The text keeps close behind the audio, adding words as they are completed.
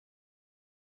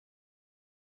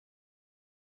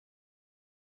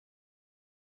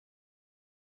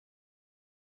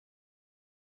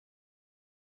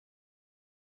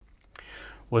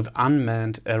with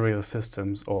unmanned aerial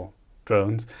systems or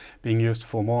drones being used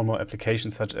for more and more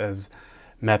applications such as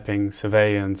mapping,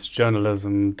 surveillance,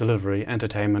 journalism, delivery,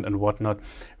 entertainment and whatnot,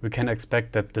 we can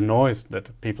expect that the noise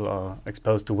that people are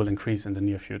exposed to will increase in the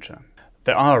near future.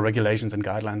 There are regulations and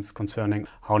guidelines concerning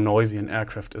how noisy an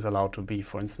aircraft is allowed to be,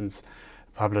 for instance,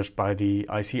 published by the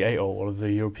ICAO or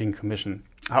the European Commission.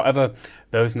 However,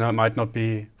 those might not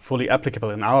be fully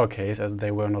applicable in our case, as they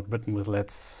were not written with,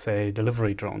 let's say,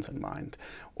 delivery drones in mind,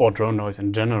 or drone noise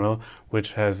in general,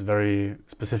 which has very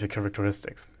specific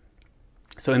characteristics.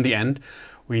 So in the end,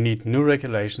 we need new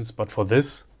regulations, but for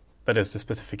this, that is the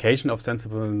specification of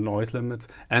sensible noise limits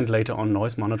and later on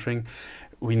noise monitoring,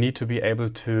 we need to be able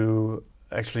to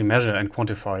actually measure and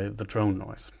quantify the drone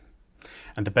noise.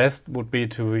 And the best would be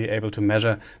to be able to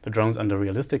measure the drones under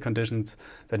realistic conditions.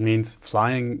 That means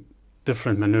flying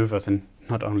different maneuvers and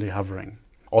not only hovering.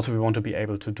 Also, we want to be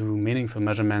able to do meaningful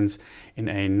measurements in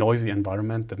a noisy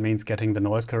environment. That means getting the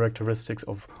noise characteristics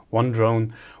of one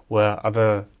drone where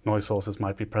other noise sources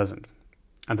might be present.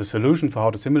 And the solution for how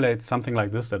to simulate something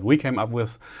like this that we came up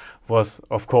with was,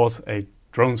 of course, a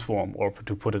drone swarm, or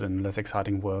to put it in less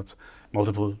exciting words,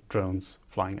 multiple drones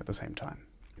flying at the same time.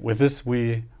 With this,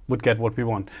 we would get what we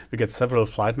want. We get several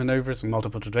flight maneuvers and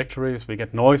multiple trajectories, we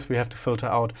get noise we have to filter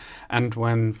out, and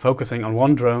when focusing on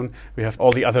one drone, we have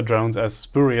all the other drones as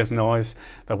spurious noise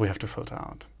that we have to filter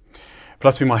out.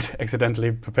 Plus, we might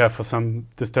accidentally prepare for some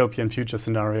dystopian future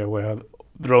scenario where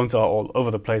drones are all over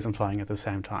the place and flying at the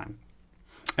same time.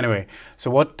 Anyway,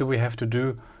 so what do we have to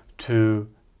do to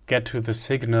get to the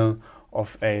signal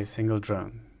of a single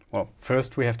drone? Well,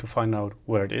 first we have to find out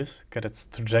where it is, get its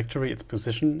trajectory, its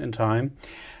position in time.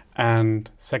 And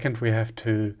second, we have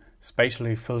to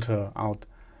spatially filter out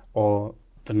all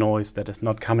the noise that is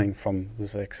not coming from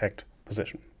this exact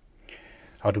position.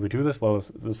 How do we do this? Well,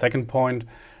 the second point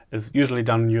is usually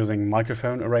done using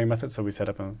microphone array methods. So we set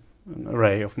up an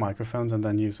array of microphones and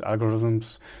then use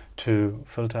algorithms to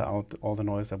filter out all the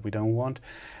noise that we don't want.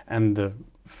 And the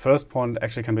first point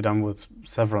actually can be done with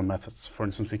several methods. For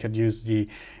instance, we could use the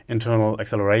internal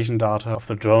acceleration data of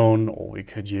the drone, or we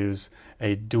could use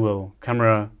a dual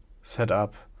camera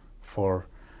setup for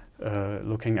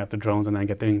looking at the drones and then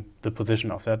getting the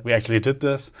position of that. We actually did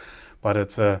this, but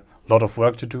it's a lot of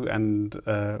work to do, and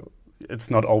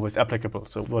it's not always applicable.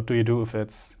 So what do you do if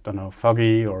it's, don't know,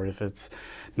 foggy or if it's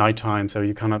nighttime, so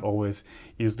you cannot always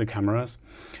use the cameras?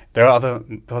 There are other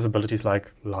possibilities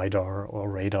like LiDAR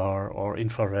or radar or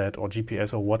infrared or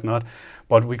GPS or whatnot,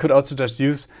 but we could also just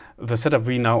use the setup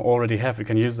we now already have. We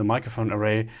can use the microphone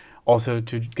array also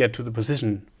to get to the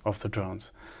position of the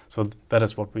drones. So that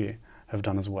is what we have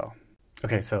done as well.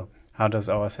 Okay, so how does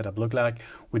our setup look like?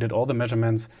 We did all the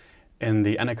measurements in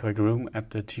the anechoic room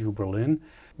at the TU Berlin.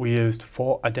 We used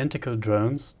 4 identical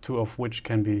drones, 2 of which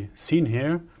can be seen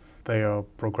here. They are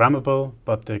programmable,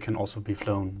 but they can also be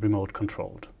flown remote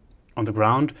controlled. On the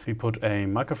ground, we put a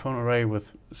microphone array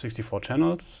with 64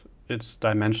 channels. Its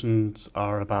dimensions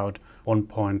are about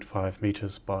 1.5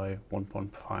 meters by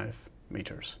 1.5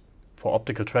 meters. For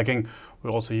optical tracking, we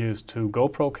also used 2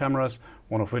 GoPro cameras,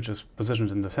 one of which is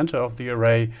positioned in the center of the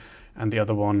array, and the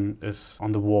other one is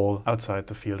on the wall outside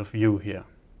the field of view here.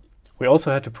 We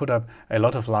also had to put up a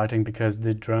lot of lighting because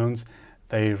the drones,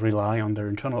 they rely on their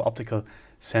internal optical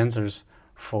sensors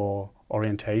for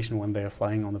orientation when they are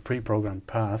flying on the pre-programmed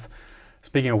path.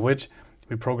 Speaking of which,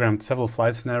 we programmed several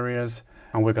flight scenarios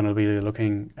and we're going to be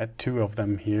looking at 2 of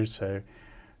them here. So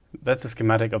that's a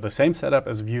schematic of the same setup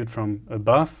as viewed from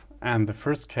above, and the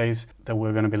first case that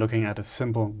we're going to be looking at is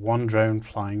simple one drone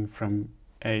flying from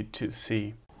A to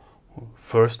C.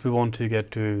 First, we want to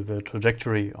get to the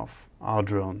trajectory of our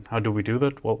drone. How do we do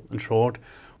that? Well, in short,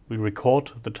 we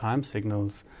record the time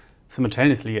signals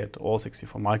simultaneously at all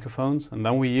 64 microphones, and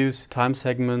then we use time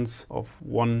segments of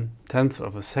 1/10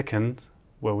 of a second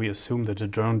where we assume that the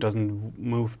drone doesn't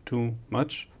move too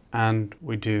much, and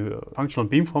we do functional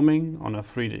beamforming on a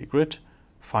 3D grid,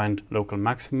 find local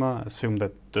maxima, assume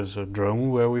that there's a drone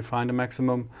where we find a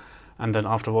maximum, and then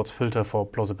afterwards filter for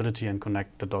plausibility and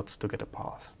connect the dots to get a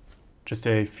path. Just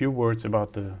a few words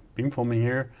about the beamforming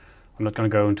here. I'm not going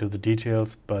to go into the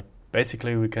details, but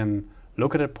basically we can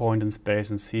look at a point in space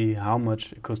and see how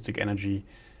much acoustic energy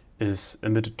is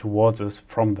emitted towards us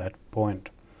from that point.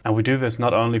 And we do this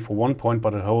not only for one point,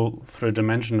 but a whole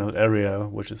 3-dimensional area,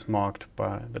 which is marked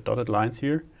by the dotted lines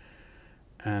here.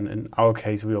 And in our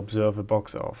case, we observe a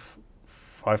box of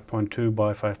 5.2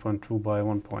 by 5.2 by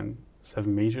 1.7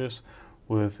 meters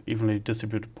with evenly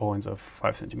distributed points of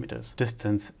 5 centimeters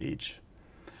distance each.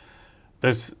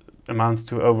 This amounts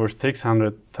to over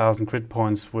 600,000 grid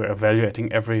points we're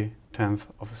evaluating every 10th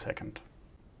of a second.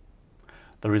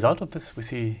 The result of this we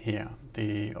see here.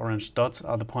 The orange dots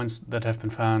are the points that have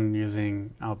been found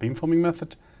using our beamforming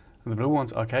method, and the blue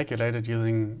ones are calculated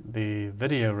using the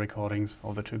video recordings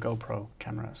of the two GoPro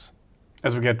cameras.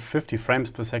 As we get 50 frames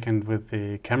per second with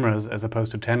the cameras as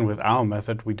opposed to 10 with our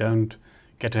method, we don't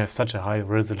get to have such a high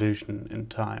resolution in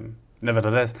time.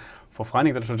 Nevertheless, for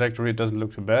finding the trajectory it doesn't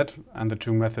look too bad, and the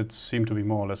two methods seem to be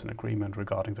more or less in agreement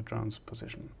regarding the drone's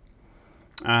position.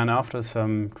 And after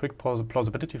some quick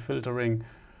plausibility filtering,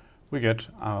 we get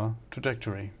our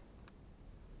trajectory.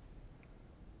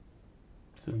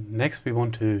 So next we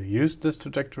want to use this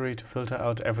trajectory to filter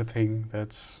out everything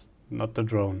that's not the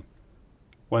drone.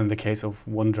 Well, in the case of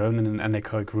one drone in an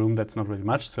anechoic room, that's not really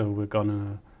much, so we're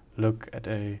gonna look at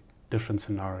a different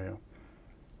scenario.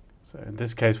 So in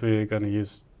this case we're gonna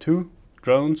use two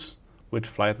drones which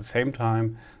fly at the same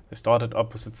time. They start at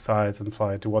opposite sides and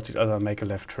fly towards each other and make a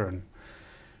left turn.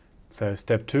 So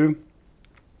step 2,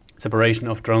 separation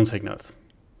of drone signals.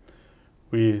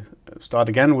 We start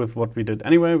again with what we did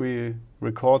anyway. We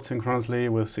record synchronously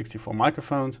with 64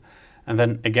 microphones, and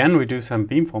then again we do some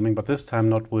beamforming, but this time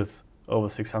not with over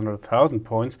 600,000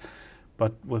 points,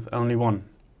 but with only one,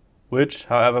 which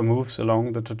however moves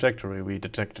along the trajectory we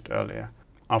detected earlier.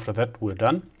 After that we're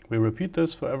done. We repeat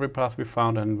this for every path we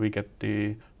found and we get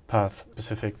the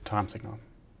path-specific time signal.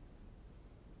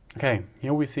 Okay,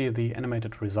 here we see the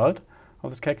animated result of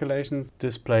this calculation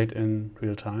displayed in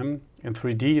real time. In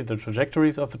 3D, the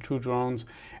trajectories of the two drones,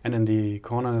 and in the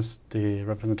corners, the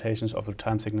representations of the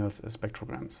time signals as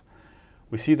spectrograms.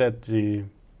 We see that the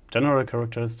general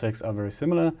characteristics are very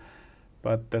similar,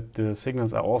 but that the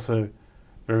signals are also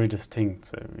very distinct.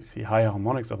 So we see higher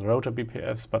harmonics of the rotor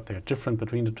BPFs, but they're different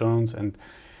between the drones, and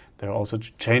there are also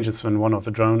changes when one of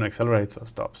the drone accelerates or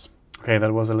stops. Okay,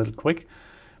 that was a little quick,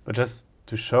 but just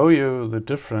to show you the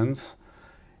difference,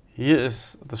 here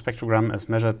is the spectrogram as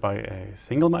measured by a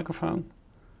single microphone,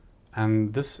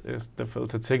 and this is the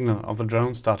filtered signal of the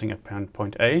drone starting at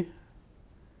point A.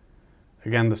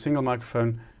 Again, the single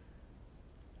microphone,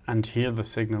 and here the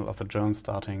signal of the drone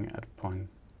starting at point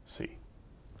C.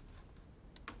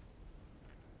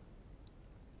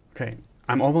 Okay,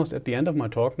 I'm almost at the end of my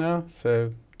talk now,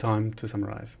 so time to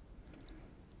summarize.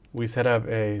 We set up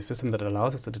a system that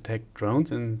allows us to detect drones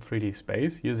in 3D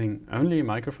space using only a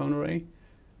microphone array.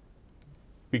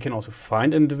 We can also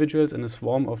find individuals in a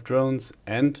swarm of drones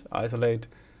and isolate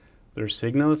their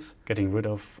signals, getting rid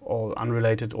of all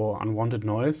unrelated or unwanted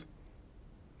noise.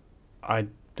 I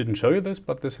didn't show you this,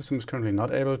 but the system is currently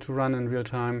not able to run in real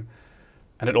time,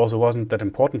 and it also wasn't that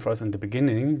important for us in the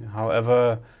beginning.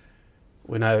 However,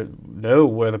 when I know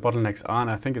where the bottlenecks are, and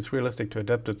I think it's realistic to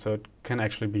adapt it so it can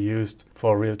actually be used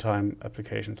for real-time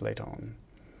applications later on.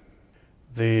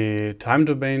 The time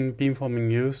domain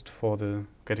beamforming used for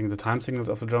getting the time signals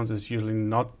of the drones is usually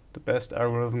not the best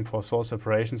algorithm for source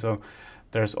separation, so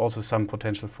there's also some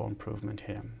potential for improvement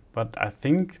here. But I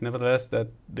think, nevertheless, that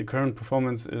the current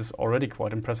performance is already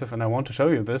quite impressive, and I want to show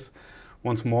you this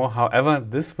once more. However,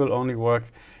 this will only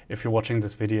work if you're watching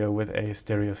this video with a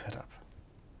stereo setup.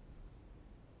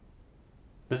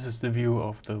 This is the view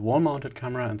of the wall-mounted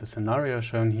camera, and the scenario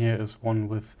shown here is one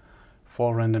with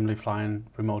 4 randomly flying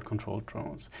remote-controlled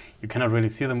drones. You cannot really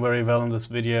see them very well in this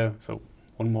video, so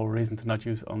one more reason to not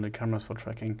use only cameras for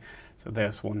tracking. So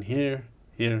there's one here,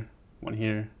 here, one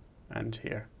here, and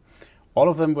here. All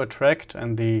of them were tracked,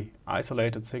 and the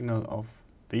isolated signal of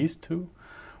these two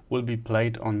will be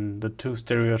played on the 2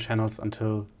 stereo channels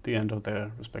until the end of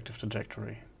their respective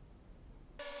trajectory.